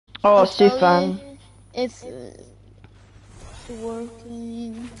Oh, I'll tell Sufan. you if it's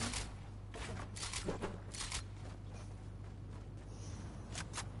working.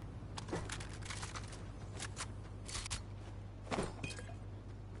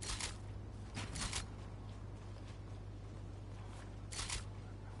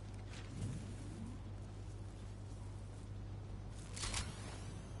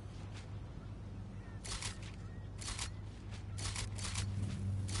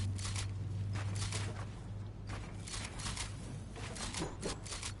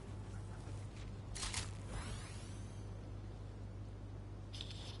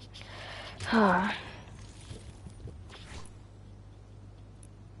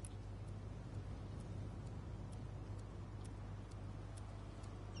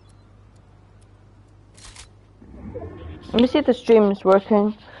 Let me see if the stream is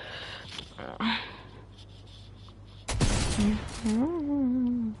working.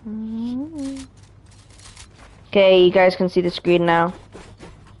 Okay, you guys can see the screen now.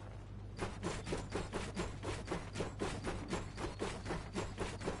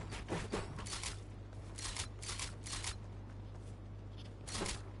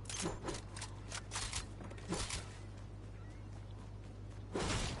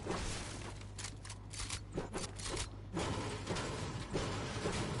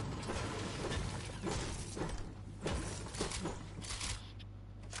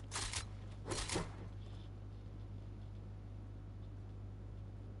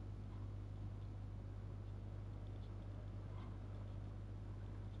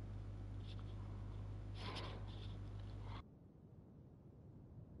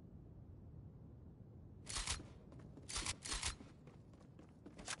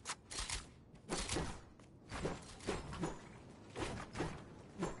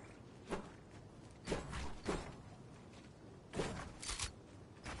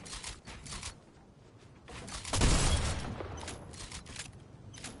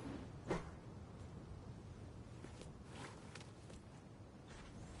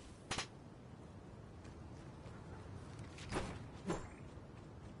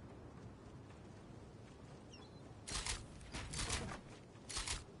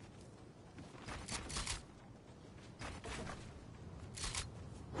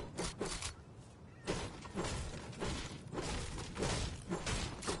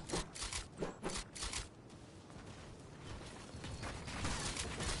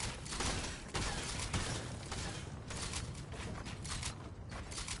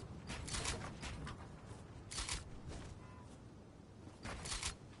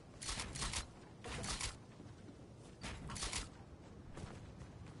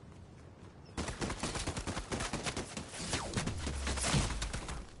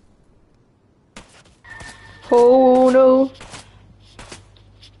 Oh no!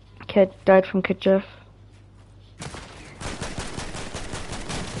 Kid died from Kid Jeff.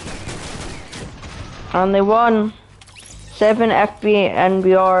 And they won. 7 FB and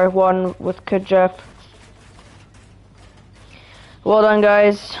BR won with Kid Jeff. Well done,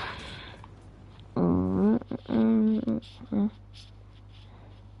 guys.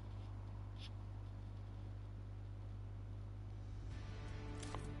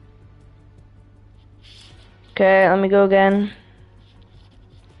 Okay, let me go again.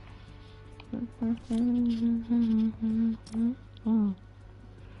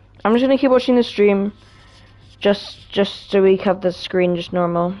 I'm just gonna keep watching the stream, just so we have the screen just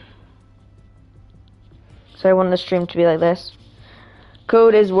normal. So I want the stream to be like this.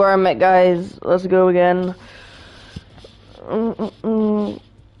 Code is Wormit, guys. Let's go again.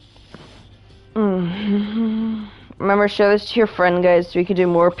 Remember, share this to your friend, guys, so we can do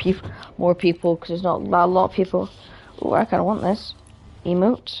more people, because there's not a lot of people. Oh, I kind of want this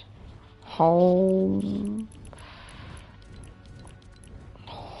emote. Home.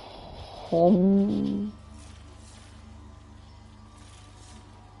 Home.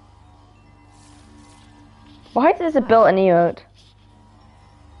 Why does it build an emote?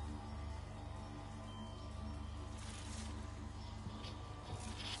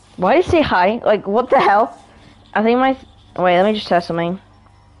 Why did you say hi? Like, what the hell? I think my... Wait, let me just test something.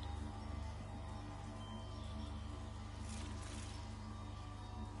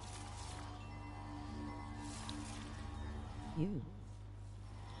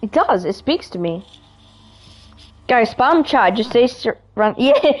 It does. It speaks to me. Guys, spam chat. Just say... Run.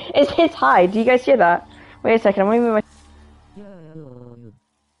 Yeah, it says hi. Do you guys hear that? Wait a second. I'm gonna move my...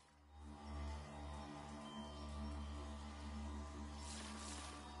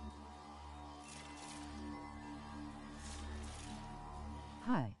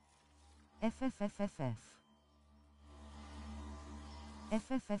 Hi. FFFFF.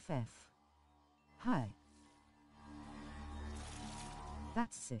 FFFF. Hi.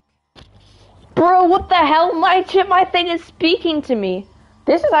 That's sick. Bro, what the hell? My thing is speaking to me.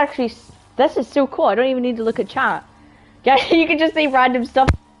 This is so cool. I don't even need to look at chat. Yeah, you can just say random stuff.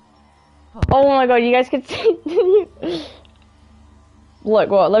 Pog. Oh my god, you guys can see. Look,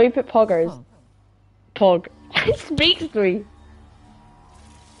 what? Let me put poggers. Pog. It speaks to me.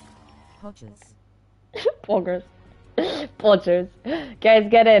 Podgers. Poggers. Podgers. Guys,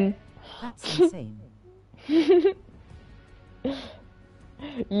 get in. That's insane.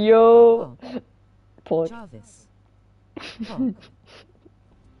 Yo. Pog. Pog. Jarvis. Pog.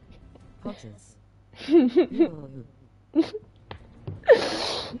 Podgers. Yo.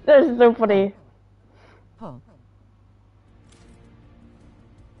 This is so funny. Pog.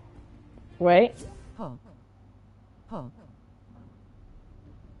 Wait. Pog. Pog.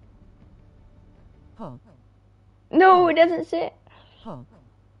 Pog. No, it doesn't say. Pog.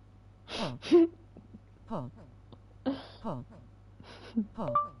 Pog. Pog. Pog.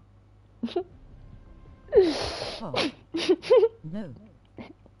 Pog. Pog. No.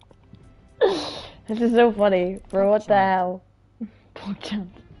 This is so funny, bro. What the hell? Pog.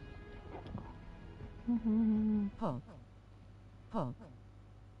 Pog. Pog.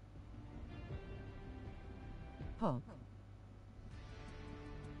 Pog.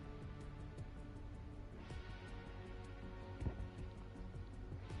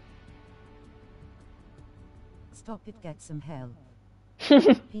 Stop it, get some help.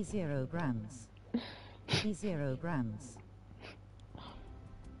 P0 grams. P0 grams.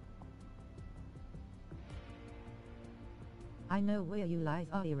 I know where you live,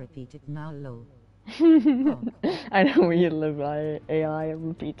 I repeat it now, lol. I know where you live, AI,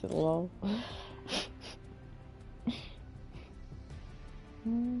 repeat it, lol.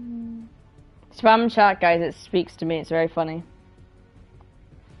 Spam chat, guys, it speaks to me, it's very funny.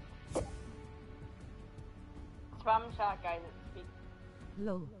 Spam chat, guys, it speaks.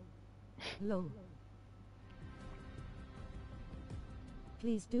 Lol. Lol.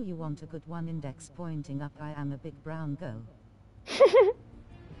 Please, do you want a good one? Index pointing up. I am a big brown girl.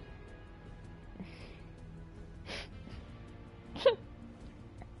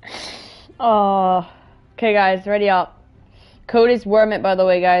 Oh, okay, guys, ready up. Code is Wormit, by the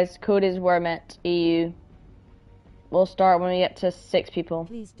way, guys. Code is Wormit EU. We'll start when we get to 6 people.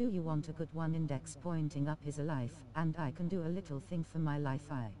 Please, do you want a good one? Index pointing up is alive, and I can do a little thing for my life.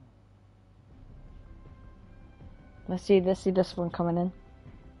 Let's see this one coming in.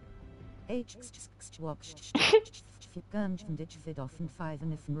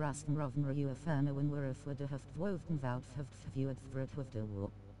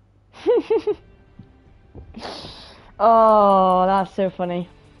 Oh, that's so funny.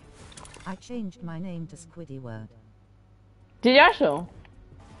 I changed my name to Squiddy Word. Did you actually?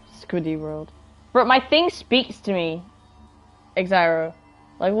 Squiddy World. Bro, my thing speaks to me. Exiro.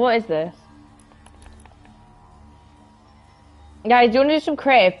 Like, what is this? Guys, do you want to do some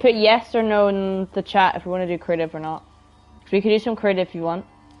creative? Put yes or no in the chat if you want to do creative or not. So we can do some creative if you want.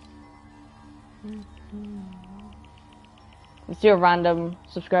 Let's do a random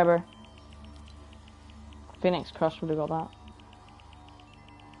subscriber. Phoenix Crush would have got that.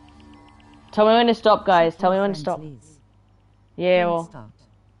 Tell me when to stop, guys. Tell me when to stop. Yeah, well,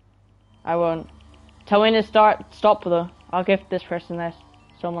 I won't. Tell me when to stop though. I'll give this person this,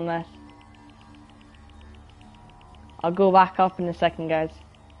 someone this. I'll go back up in a second, guys.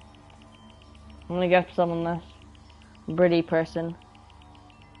 I'm gonna give someone this. Pretty person.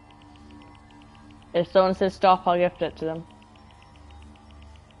 If someone says stop, I'll gift it to them.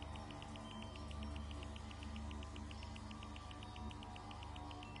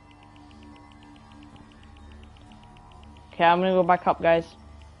 Okay, I'm gonna go back up, guys.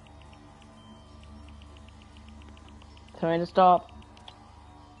 Tell me to stop.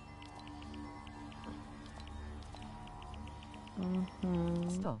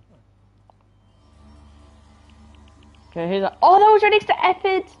 Stop. Okay, who's that? Oh, that was right next to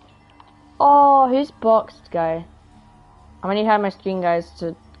Epid! Oh, who's boxed, guy? I'm gonna have my screen, guys,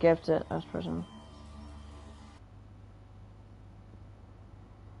 to gift it as person.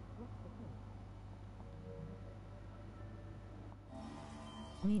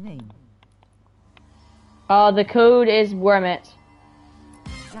 Me name. The code is Wormit.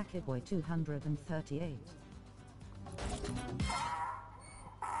 Jacket Boy 238.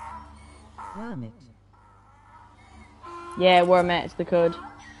 Wormit. Yeah, Wormit is the code.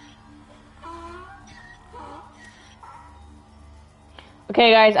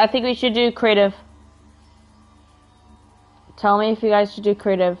 Okay, guys, I think we should do creative. Tell me if you guys should do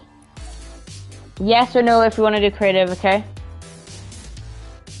creative. Yes or no if you want to do creative, okay?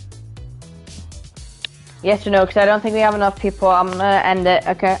 Yes or no? Because I don't think we have enough people. I'm gonna end it.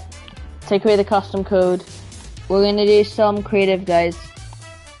 Okay. Take away the custom code. We're gonna do some creative, guys.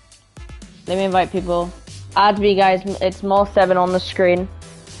 Let me invite people. Add me, guys. It's Mall7 on the screen.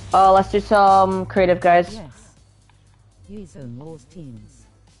 Let's do some creative, guys. Yes. Use own wars teams.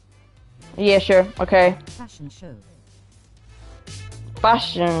 Yeah, sure. Okay. Fashion show.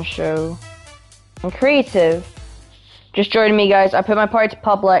 Fashion show. And creative. Just join me, guys. I put my party to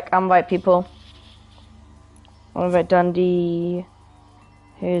public. I'll invite people. I'll invite Dundee.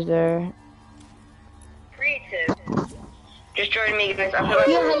 Who's there? Creative. Just join me, guys. I put my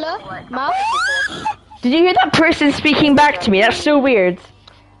hello? Mal? Did you hear that person speaking back to me? That's so weird.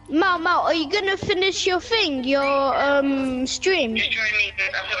 Mal, are you gonna finish your thing, your stream?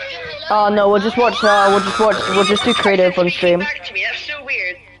 Oh no, we'll just do creative on stream.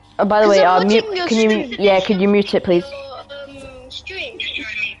 Oh, by the way, can you mute it, please?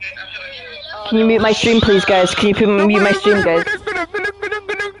 Can you mute my stream, please, guys? Can you mute my stream, guys?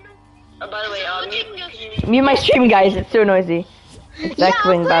 Mute my stream, guys. It's so noisy. It's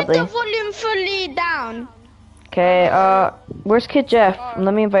echoing badly. Yeah, I'll put the volume fully down. Okay, where's Kid Jeff?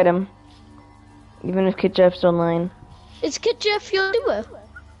 Let me invite him. Even if Kid Jeff's online. Is Kid Jeff your duo?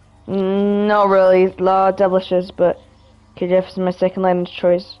 Not really. Law Devlishes, but Kid Jeff is my second line of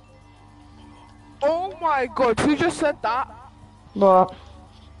choice. Oh my god, who just said that? What?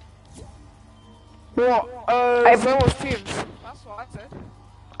 What? Zero's teams. That's what I said.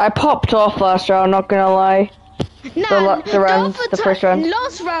 I popped off last round, not gonna lie. The first round.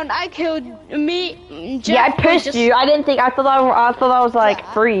 Last round I killed me. Jack, yeah, I pushed you. I didn't think. I thought that was like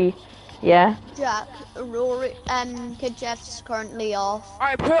free. Yeah. Jack, Rory, and Kid Jeff's currently off.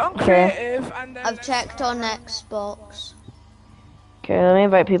 I put on creative and then I've checked on Xbox. Okay, let me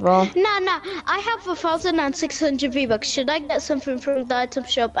invite people. Nah. I have 1,600 V-Bucks. Should I get something from the item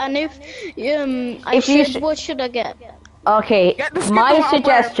shop? And what should I get? Okay, my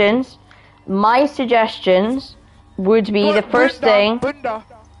suggestions would be the first thing.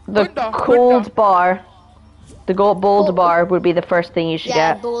 The cold bar. The bold bar would be the first thing you should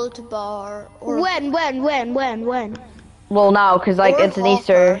get. Yeah, bold bar. When? Well, now, because like it's an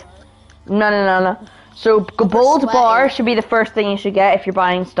Easter. No. So bold bar should be the first thing you should get if you're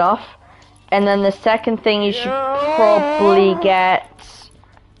buying stuff, and then the second thing you should probably get.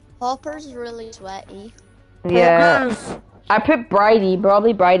 Hopper's really sweaty. Yeah. I put Bridie.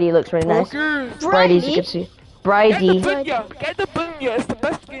 Probably Bridie looks really nice. Bridie's a good suit. Bridie. Get the bunya, it's the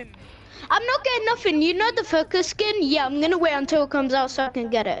best skin. I'm not getting nothing. You know the focus skin? Yeah, I'm gonna wait until it comes out so I can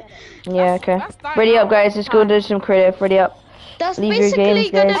get it. Yeah, okay. Ready up, guys. Let's go do some creative. Ready up. That's Leave basically your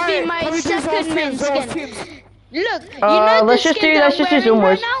games, gonna be my second main skin. Look, you know let's the just skin do that I'm wearing Zone right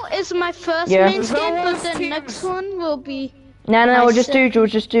Wars. now is my first Yeah. main skin, but the next one will be. No, we'll just do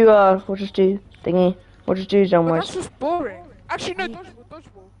thingy. We'll just do Zone But Wars. that's just boring. Actually, no,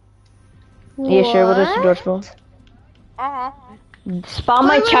 dodgeball. Yeah, sure. We'll do some dodgeball. Spam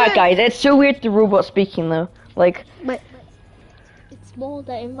my chat, guys. It's so weird the robot speaking though. Like. But it's Mo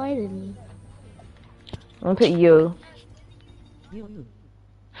that invited me. I'm gonna put you. You.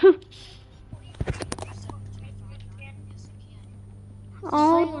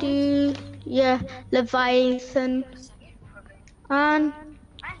 Oh, dude. Yeah, Leviathan. And.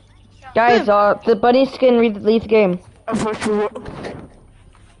 Guys, the bunny skin leave the game.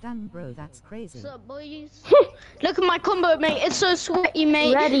 Damn, bro, that's crazy. What's up, boys? Look at my combo, mate. It's so sweaty,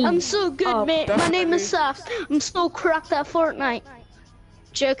 mate. Ready. I'm so good, mate. My name is Saf. I'm so cracked at Fortnite.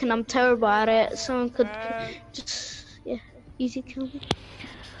 Joking, I'm terrible at it. Someone could just, easy kill me.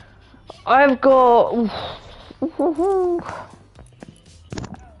 I've got.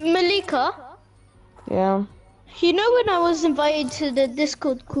 Malika? Yeah. You know when I was invited to the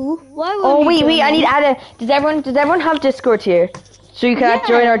Discord call? Why would Oh wait, I need to add a. Does everyone have Discord here? So you can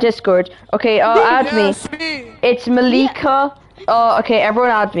join our Discord. Okay, add me. It's Malika. Okay,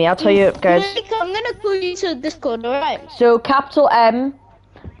 everyone add me. I'll tell you guys. Malika, I'm gonna call you to Discord, alright? So capital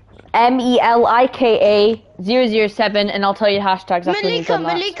MELIKA 007, and I'll tell you hashtags after you've done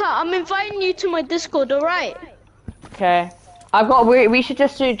that. Malika, I'm inviting you to my Discord, alright? Okay. We should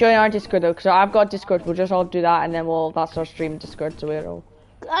just join our Discord though, because I've got Discord. We'll just all do that, and then that's our stream Discord. So we're all.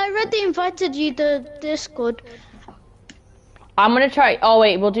 I already invited you to Discord. I'm gonna try. Oh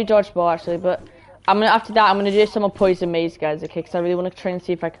wait, we'll do dodgeball actually, but after that I'm gonna do some of Poison Maze, guys. Okay, because I really want to try and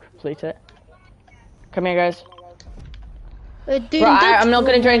see if I can complete it. Come here, guys. I'm not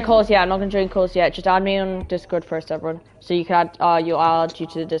gonna join calls yet. Just add me on Discord first, everyone. So you can add. I'll add you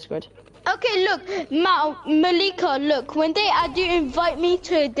to the Discord. Okay, look, Malika, look. When they add you, invite me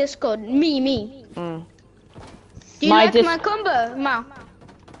to Discord. Me. Do you like my combo, Mal?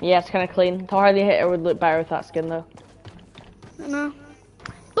 Yeah, it's kind of clean. The Harley hitter would look better with that skin though. No.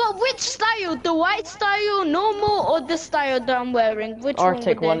 But which style? The white style, normal, or the style that I'm wearing? Which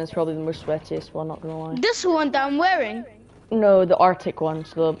Arctic one? one is probably the most sweatiest one, not gonna lie. This one that I'm wearing. No, the Arctic one,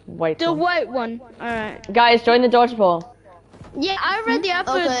 so the white The one. white one. Alright. Guys, join the dodgeball. Yeah, I already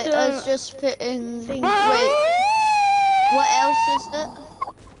uploaded Okay, the it's just putting. thing. Wait, what else is it?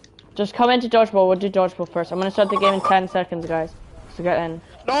 Just come into dodgeball. We'll do dodgeball first. I'm gonna start the game in 10 seconds, guys. So get in.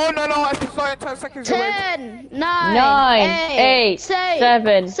 No, I can start in 10 seconds. 10, 9, 9, 8,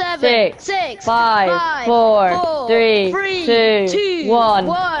 7, 6, 5, 4, 3, 2,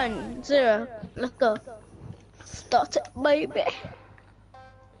 1. 0. Let's go. Start it, baby.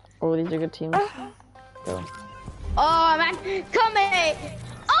 Oh, these are good teams. Go. Oh, man. Come here.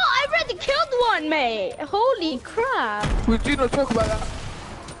 Oh, I already killed one, mate. Holy crap. We do not talk about that.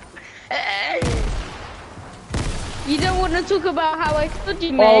 You don't want to talk about how I killed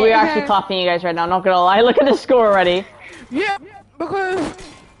you, mate. Oh, we're actually clapping you guys right now. Not gonna lie. Look at the score already. Yeah, because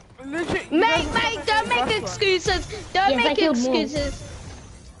legit. Mate, don't make excuses. Don't make excuses.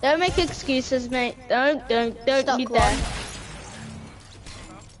 Don't make excuses, mate. Don't Stuck do one. that.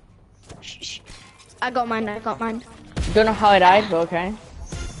 Shh. I got mine. Don't know how I died, but okay.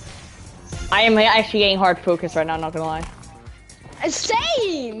 I am actually getting hard focus right now. Not gonna lie.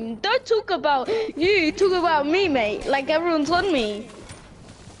 Same. Don't talk about you. Talk about me, mate. Like everyone's on me.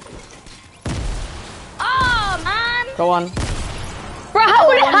 Oh man. Go on. Bro, how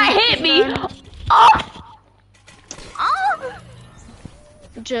would that hit me? Oh! Oh.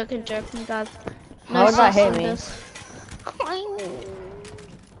 Joking, guys. How did that hit me?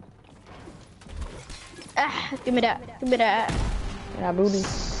 Give me that. Yeah, booty.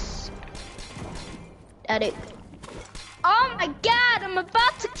 At it. Oh my god, I'm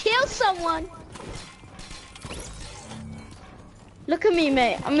about to kill someone. Look at me,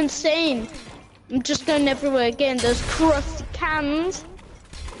 mate. I'm insane. I'm just going everywhere again. Those crusty cans.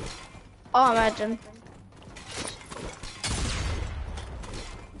 Oh, imagine.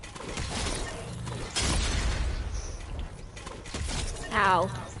 Ow.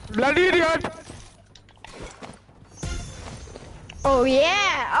 Bloody idiot! Oh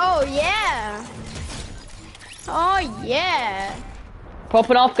yeah! Oh yeah! Oh yeah!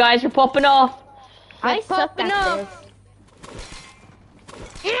 Popping off, guys. We're popping off. I suck at this.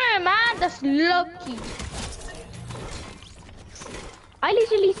 Yeah, man, that's lucky. I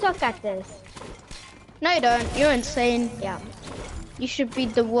literally suck at this. No, you don't. You're insane. Yeah. You should be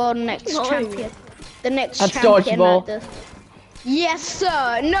the world next No. champion. The next That's champion dodgeball. at this. Yes,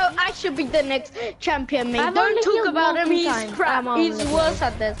 sir. No, I should be the next champion, mate. I've Don't only talk killed about him. one He's time. crap. I'm He's only worse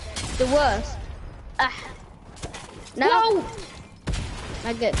at this. The worst. No. Whoa!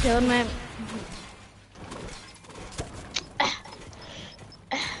 I get killed, man.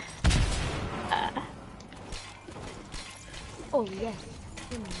 Oh yes.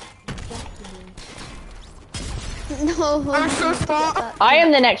 No. I'm so smart. I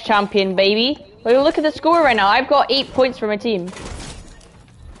am the next champion, baby. Look at the score right now. I've got 8 points for my team.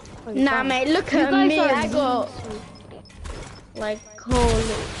 Nah, mate. Look You at guys me. are I got like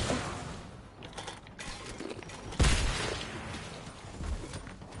holy.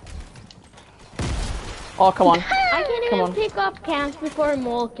 Oh, come on. I can't Come even on. pick up camps before a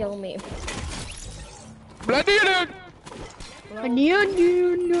mole kill me. Bloody idiot! No.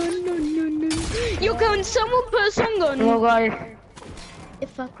 Yo, can someone put a song on? Oh, guys.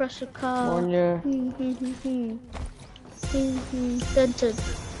 If I crush a car. On your... Dun, dun.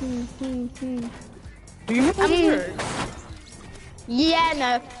 Do you have lyrics? Yeah,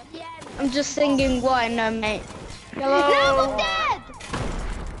 no. I'm just singing what I know, mate. No, I'm dead!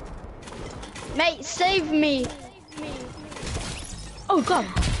 Mate, save me. Oh god.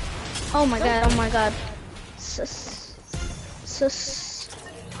 Oh my god, oh my god.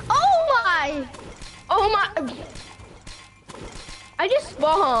 Oh my! Oh my. I just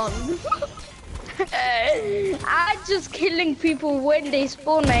spawned. I'm just killing people when they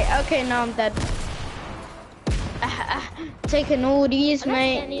spawn, mate. Okay, now I'm dead. Taking all these,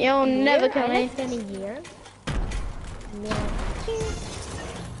 mate. You'll never kill me. Standing here. Yeah.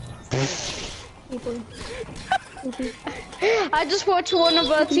 People. I just watched one of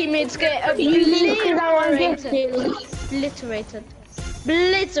our teammates get obliterated. Obliterated.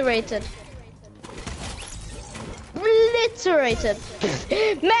 Obliterated. Obliterated.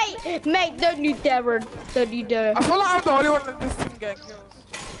 Mate, don't you dare. Don't you dare. I feel like I'm the only one in this team getting kills.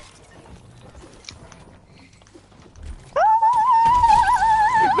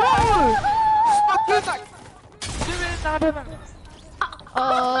 No! Stop doing that! Do it now.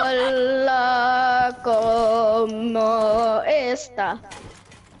 Hola, ¿cómo está?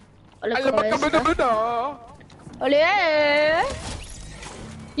 Look at this. Oh yeah.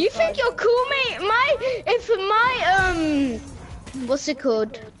 You think you're cool, mate? What's it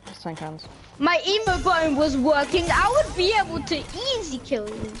called? Sank hands. My emo button was working, I would be able to easy kill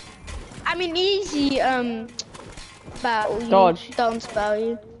you. I mean easy battle you. Dodge. Don't spell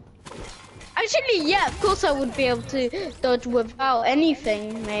you. Actually, yeah, of course I would be able to dodge without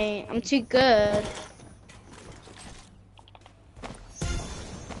anything, mate. I'm too good.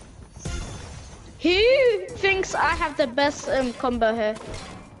 Who thinks I have the best combo here?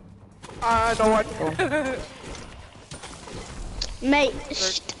 No one. Mate,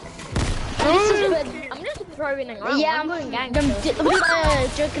 I'm just throwing around. yeah, I'm going gang.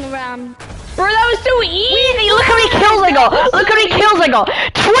 joking around. Bro, that was so easy! Look how many kills I got! Look how many kills I got!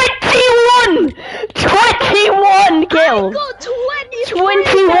 21! 21 kills! I got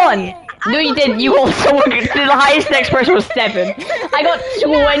 21! No, you didn't. You also were the highest next person was 7. I got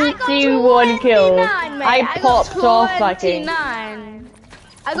 21 kills. I popped off fucking.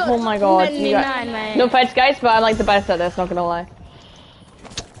 Oh my god. You got... mate. No offense, guys, but I'm like the best at this, not gonna lie.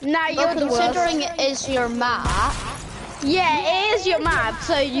 Nah, you're But the worst. considering it is your map, Yeah, it is your map,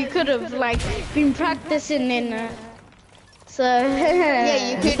 so you could have like been practicing in it. So yeah,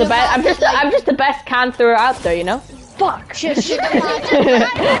 you could The have best, had, like, I'm just the best can thrower out there, you know? Fuck. just should have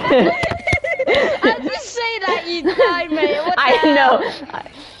had, I just say that you died, mate. What the I hell? know.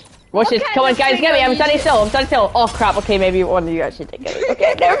 Watch this. Okay, Come on, let's guys, figure get me. I'm you standing still. I'm standing still. Oh crap. Okay, maybe one of you actually did get me.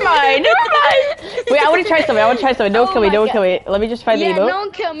 Okay, never mind. Never mind. Wait, I want to try something. Don't Oh kill me. my Don't God. kill me. Let me just find the Yeah, emote. no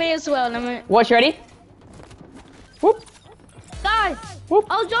one kill me as well, mate. Watch, ready? Whoop. Guys, Whoop.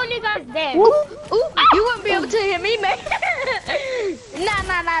 I'll join you guys there. Whoop. Ooh, you won't be able to hit me, mate. Nah.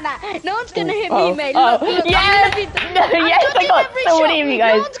 No one's gonna hit me, mate. Look, Yes. I'm Yes, I dodging got every so shot. many of you No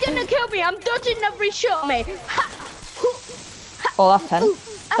guys. one's gonna kill me. I'm dodging every shot, mate. Oh, that's 10.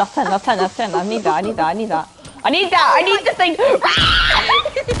 That's 10. That's 10. That's 10. I need that. I need that. I need that. I need that. I need the thing.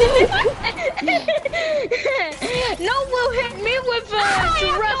 No one will hit me with a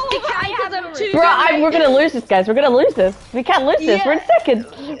rusty can because I'm too Bro, good, we're gonna lose this, guys. We're gonna lose this. We can't lose this. Yeah. We're in second.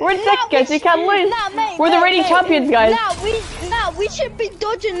 We're in second, guys. We can't lose. We're the reigning champions, guys. We should be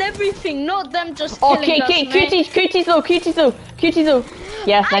dodging everything, not them just Okay, killing us, mate. cutie's low. Cutie's low.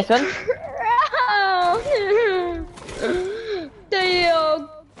 Yes, nice one. They are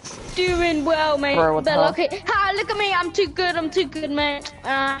doing well, mate. Bro, what the They're hell? lucky. Ha, look at me. I'm too good, mate.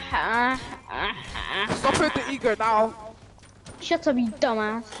 Stop with the ego now. Shut up, you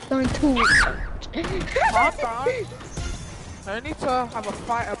dumbass. Don't talk. Calm down. I need to have a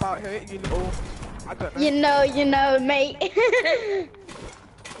fight about here, you little. I don't know. You know, mate.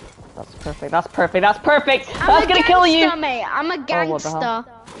 That's perfect. That's perfect. That's perfect. I'm That's a gonna kill you. gangster, mate. I'm a Oh, what the hell? gangster.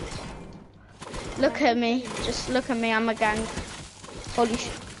 Look at me. Just look at me. I'm a gang. Holy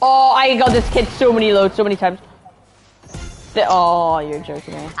shit. Oh, I got this kid so many loads, so many times. Oh, you're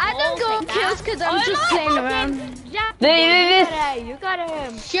joking me. I don't go kills because I'm just playing around. Yeah, This. you got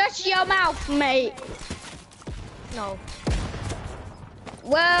him. Shut your mouth, mate. No.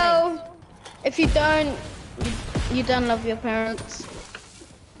 Well, if you don't, you don't love your parents.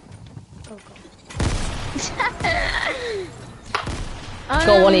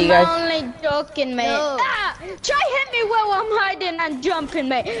 Go, one of you guys. I'm only joking, mate. No. Ah, try hit me while I'm hiding and jumping,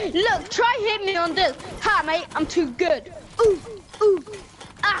 mate. Look, try hit me on this. Ha, mate, I'm too good. Ooh,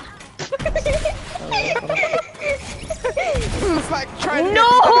 ah. It's like trying to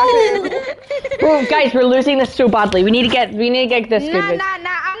No! Bro, guys, we're losing this so badly. We need to get this good. Nah, guys.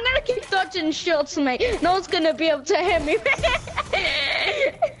 I'm gonna keep dodging shots, mate. No one's gonna be able to hit me.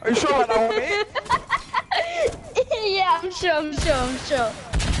 Are you sure about that one, mate? Yeah, I'm sure.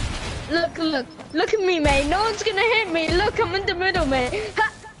 Look at me, mate. No one's gonna hit me. Look, I'm in the middle, mate.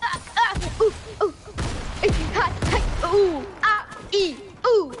 Ha, ooh, ha, ooh, ee,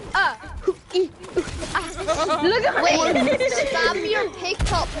 ooh, ooh, ee, ooh, Look at wait, me. spam your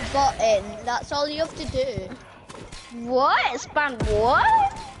pickup button. That's all you have to do. What? Spam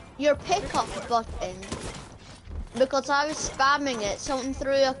what? Your pickup button. Because I was spamming it, someone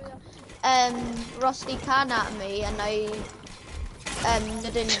threw a rusty can at me and I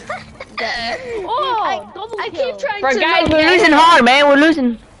didn't get it. Oh, double I kill. keep trying Bro, to. guys, look we're at losing it. hard, man. We're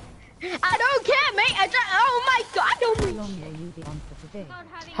losing. I don't care, mate. Oh my god. How long will you be on for today?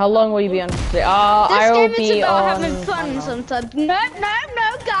 How long will you be on today? This I will game is be about on. having fun sometimes. No,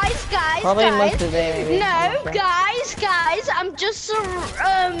 guys, Probably guys. most of the day, maybe. No, guys, I'm just a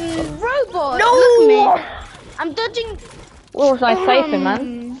robot. No! Look at me. I'm dodging. What was I typing,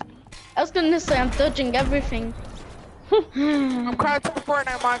 man? I was gonna say I'm dodging everything. I'm crying to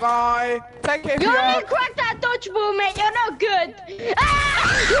Fortnite, my guy. Take care, You only yeah. cracked that dodgeball, mate. You're not good.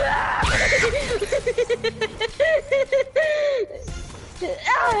 Ah!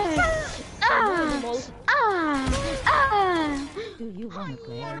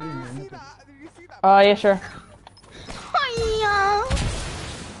 Yeah, sure. Hiya.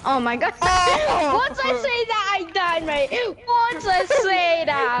 Oh my god. Once I say that, I die, mate. Once I say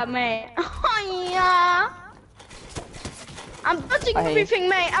that, mate. Hiya. I'm dodging everything,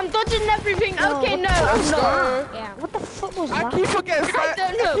 mate. I'm dodging everything. Okay, no, I'm not. Yeah. What the fuck was I that? keep forgetting I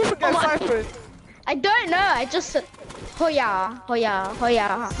don't know. I keep forgetting Cypher. I don't know. I just said, hoya, hoya,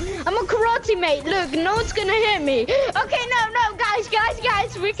 hoya. I'm a karate, mate. Look, no one's gonna hit me. Okay, no,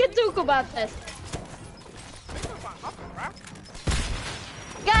 guys, we can talk about this.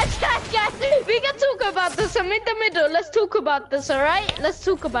 Guys, we can talk about this. I'm in the middle. Let's talk about this, alright? Let's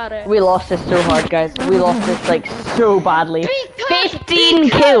talk about it. We lost this so hard, guys. We lost this like so badly. Because- 15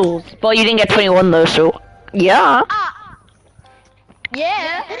 kills, but you didn't get 21 though, so yeah.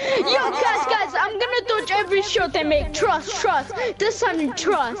 Yeah. Yo, guys, I'm gonna dodge every shot they make. Trust. This time,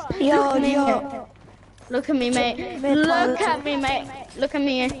 trust. Yo. Look at me, mate. Look at me, mate. Look at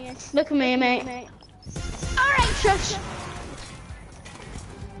me, mate. Alright, shush.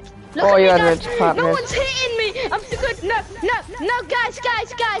 Look Oh, at me, you're guys. rich partner. No one's hitting me. I'm too good. No, guys.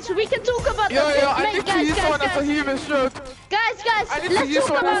 We can talk about this. Yo, I Mate, need to use one as a human shield. Guys, I need to let's use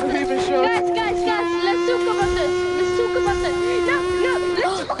talk one as about a this. human shield. Guys, let's talk about this. Let's talk about this. No,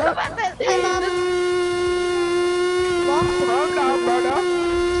 let's talk about this. Calm down, brother.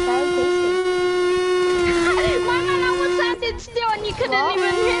 My man, I was standing still and you couldn't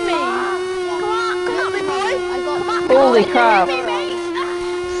even hear me. Come on, big boy. Holy crap. Hear me, mate.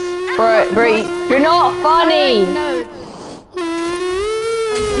 Bro, you're not funny. No.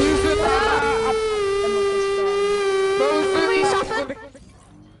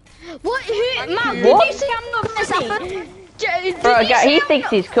 What? Who? Mom, did What? you say I'm not funny? Bro, he thinks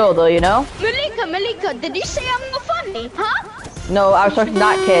he's cool though, you know? Malika, did you say I'm not funny? Huh? No, I was talking to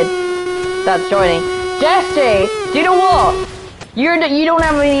that kid that's joining. Jesse, do you know what? You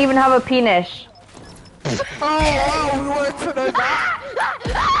don't even have a penis. We wanted to know that.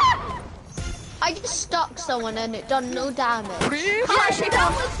 I just stuck someone and it done no damage. Please?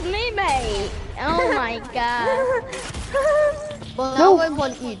 That was me, mate. Oh my god. Well, now I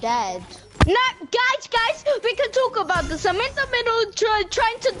want you dead. No, guys, we can talk about this. I'm in the middle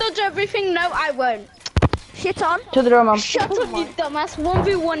trying to dodge everything. No, I won't. Shit on. To the door, mom. Shut up, you dumbass.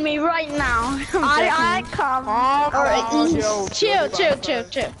 1v1 me right now. I come. Alright,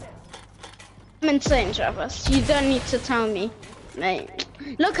 Chill. I'm insane, Travis. You don't need to tell me, mate.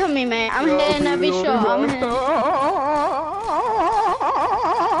 Look at me, mate. I'm hitting every shot. I'm hitting.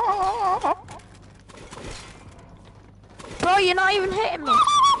 Bro, you're not even hitting me.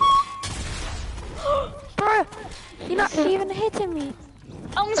 Bro, you're not even hitting me.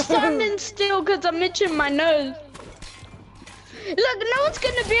 I'm standing still because I'm itching my nose. Look, no one's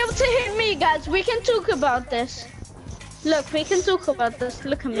gonna be able to hit me, guys. We can talk about this. Look, we can talk about this.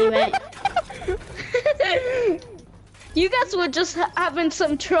 Look at me, mate. You guys were just having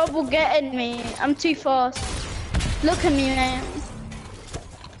some trouble getting me. I'm too fast. Look at me, man.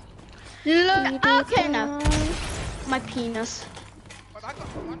 Look, okay now. My penis.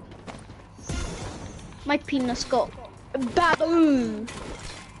 My penis got baboo.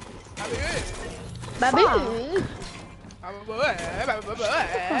 Baboo.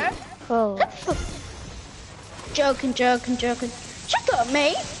 Oh. Joking. Shut up,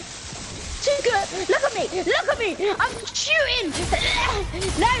 mate. Too good. Look at me. I'm shooting.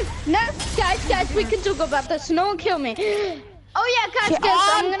 No, guys, we can talk about this. No one kill me. Oh yeah, guys,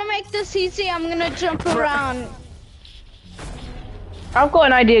 I'm gonna make this easy. I'm gonna jump around. I've got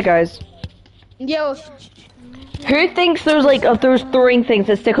an idea, guys. Yo, Who thinks those those throwing things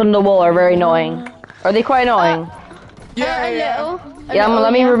that stick on the wall are very annoying? Are they quite annoying? a little.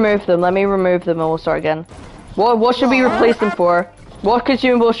 Let me remove them. Let me remove them and we'll start again. What should we replace them for? What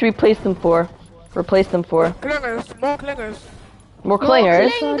consumable should we replace them for? More clingers. More More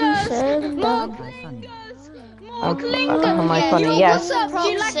clingers. am I Yeah, funny? yo, Yes. what's up? Do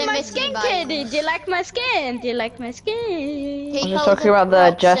you like my Proximity skin, mines. kid? Do you like my skin? He I'm just calls talking them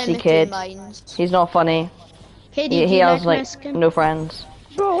about the Jesse proximity kid. mines. He's not funny. Katie, He do you has like my skin? no friends.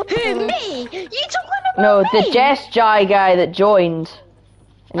 Bro, Who, me? You talking about No, me? the Jess Jai guy that joined.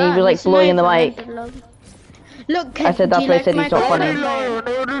 And he was like blowing in the mic. Look, I said that's why I said he's not funny.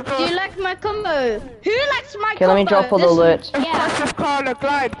 Do you like my combo? Who likes my Okay, combo? let me drop all the loot. Yeah. Just call a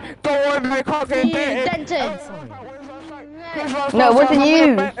glide. Don't worry, they can't get You bitten. dented. No, it wasn't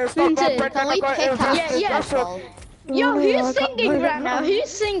you. Can we pick up Yeah, the yeah. vessel? Yo, who's singing right now? Who's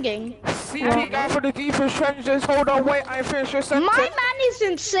singing? CP guy for the deepest trenches. Hold on, wait, I finished your sentence. My man is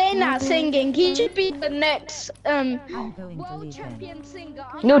insane at singing. He should be the next I'm going to world leave them. champion singer.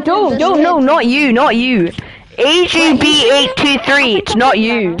 No, don't, no, not you. AGB823. It's not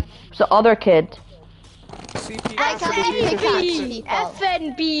you. It's the other kid. CP I guy for can the hear you, defense.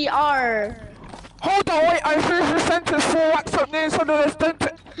 FNBR. Hold on, wait, I finished the sentence for what's up name, so there's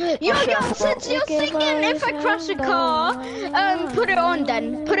sentence. Yo, since you're singing If I Crash a Car, put it on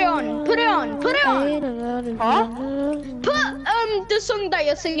then. Put it on. Put it on. Huh? Put the song that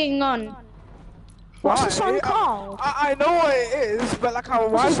you're singing on. What's the Why? song called? I know what it is, but like, why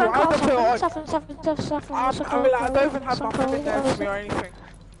What's the would song I called? put it on? Seven. I mean, like, I don't even have my phone in there for me or anything.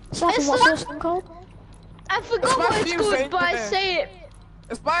 Seven, what's the song called? I forgot my what it's theme called, song, but I innit? say it.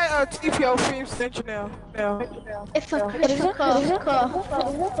 It's by TPO Themes Engineer. If I What Crash is a it? Car.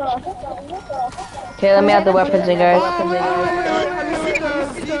 Okay, let me add the weapons in, guys. Have you seen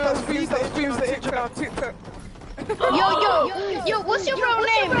the Themes Engineer on TikTok? Yo, what's your real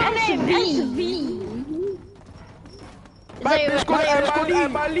name? SV. My bitch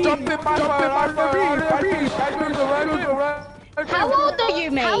jump in my phone. How old are you,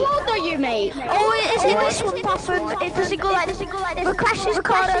 mate? Oh, is it this one, Puffin? Does it go like this? The Crash is like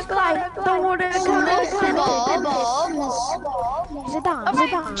the water. Is it down?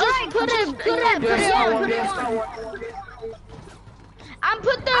 Alright, put it. And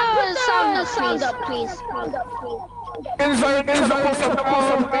put the sound up, please. Inside,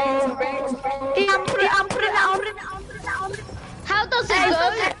 Yeah, I'm putting it on. How does it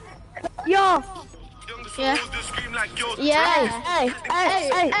go? Yo. Yeah. Hey.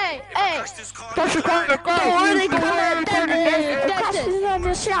 Touch your corner, go! The Crash is on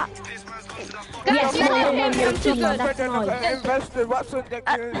the shot. Guys, you didn't hear me, I'm too good. Invested, what's on the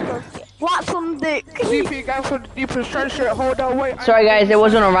What's on dick? CP guy for the deepest treasure, hold on, wait. Sorry, guys, it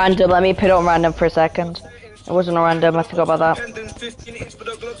wasn't a random. Let me put it on random for a second. It wasn't a random. I forgot about that.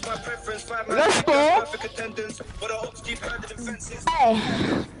 Let's go!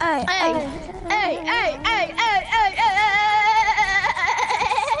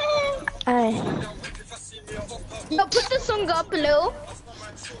 Hey. Yo, put the song up a little.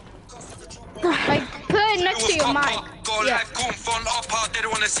 Like, put it next to your mic. Yeah. They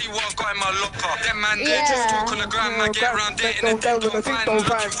don't wanna see what I got in my locker. Them man, they Yeah. just talk on the ground, man, get around dating and then don't find.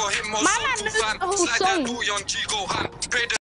 Looking for him, Man, I know the whole song. Pray